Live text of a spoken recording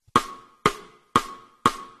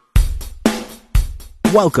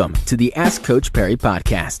Welcome to the Ask Coach Parry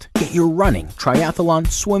podcast. Get your running, triathlon,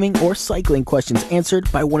 swimming, or cycling questions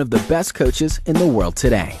answered by one of the best coaches in the world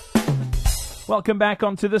today. Welcome back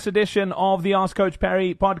onto this edition of the Ask Coach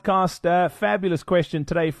Parry podcast. Fabulous question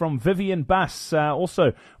today from Vivian Buss,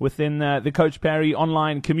 also within the Coach Parry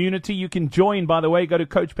online community. You can join, by the way, go to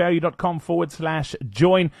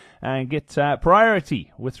coachparry.com/join and get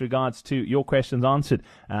priority with regards to your questions answered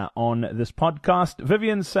on this podcast.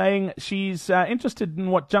 Vivian's saying she's interested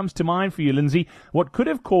in what jumps to mind for you, Lindsay. What could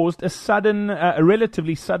have caused a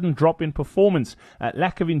relatively sudden drop in performance,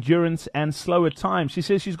 lack of endurance and slower time? She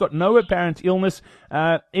says she's got no apparent illness.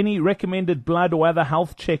 Any recommended blood or other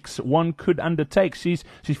health checks one could undertake? She's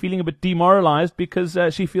feeling a bit demoralized because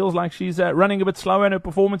she feels like she's running a bit slower and her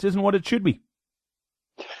performance isn't what it should be.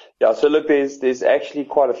 Yeah, so look, there's actually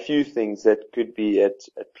quite a few things that could be at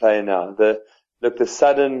play now. The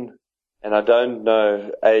sudden, and I don't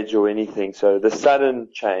know age or anything, so the sudden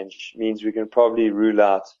change means we can probably rule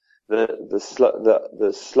out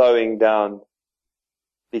the slowing down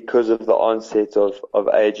because of the onset of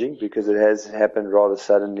aging, because it has happened rather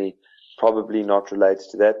suddenly, probably not related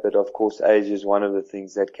to that. But of course, age is one of the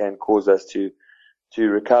things that can cause us to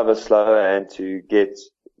recover slower and to get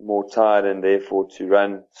more tired and therefore to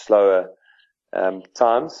run slower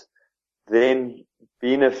times. Then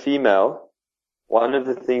being a female, one of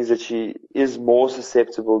the things that she is more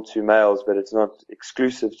susceptible to males, but it's not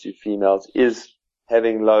exclusive to females, is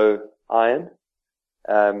having low iron.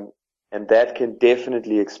 And that can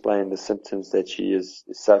definitely explain the symptoms that she is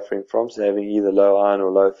suffering from. So having either low iron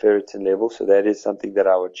or low ferritin level. So that is something that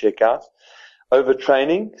I would check out.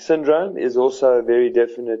 Overtraining syndrome is also a very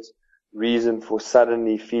definite reason for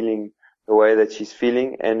suddenly feeling the way that she's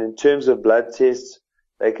feeling. And in terms of blood tests,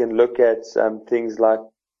 they can look at things like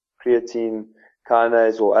creatine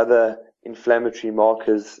kinase or other inflammatory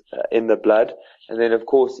markers in the blood. And then, of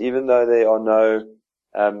course, even though there are no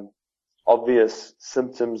obvious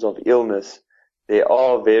symptoms of illness, there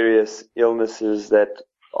are various illnesses that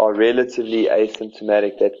are relatively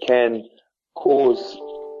asymptomatic that can cause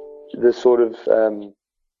the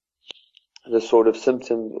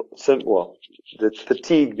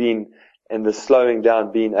fatigue being and the slowing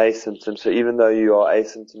down being asymptom. So even though you are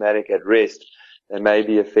asymptomatic at rest, they may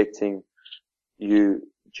be affecting you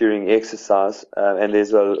during exercise. And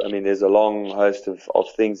there's a long host of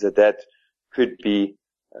things that could be.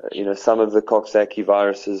 Some of the Coxsackie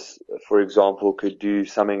viruses, for example, could do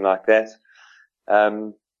something like that.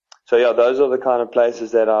 So yeah, those are the kind of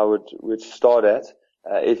places that I would start at.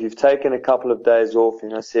 If you've taken a couple of days off,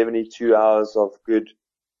 72 hours of good,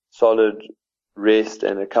 solid rest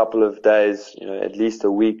and a couple of days, at least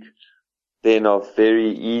a week, then of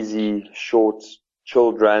very easy, short,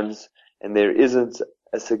 chilled runs, and there isn't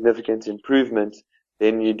a significant improvement,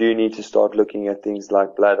 then you do need to start looking at things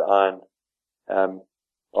like blood iron.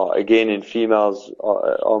 Again, in females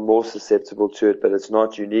are more susceptible to it, but it's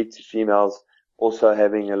not unique to females. Also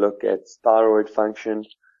having a look at thyroid function.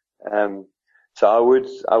 So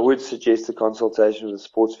I would suggest a consultation with a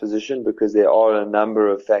sports physician because there are a number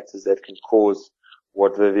of factors that can cause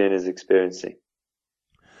what Vivian is experiencing.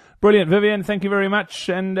 Brilliant, Vivian. Thank you very much.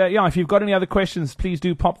 And if you've got any other questions, please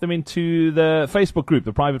do pop them into the Facebook group,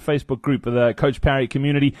 the private Facebook group of the Coach Parry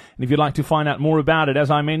community. And if you'd like to find out more about it,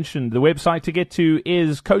 as I mentioned, the website to get to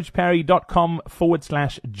is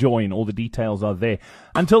coachparry.com/join. All the details are there.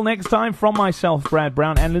 Until next time, from myself, Brad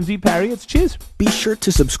Brown, and Lindsay Parry, it's cheers. Be sure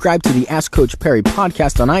to subscribe to the Ask Coach Parry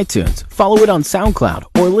podcast on iTunes, follow it on SoundCloud,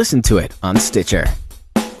 or listen to it on Stitcher.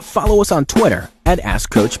 Follow us on Twitter at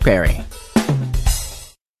Ask Coach Parry.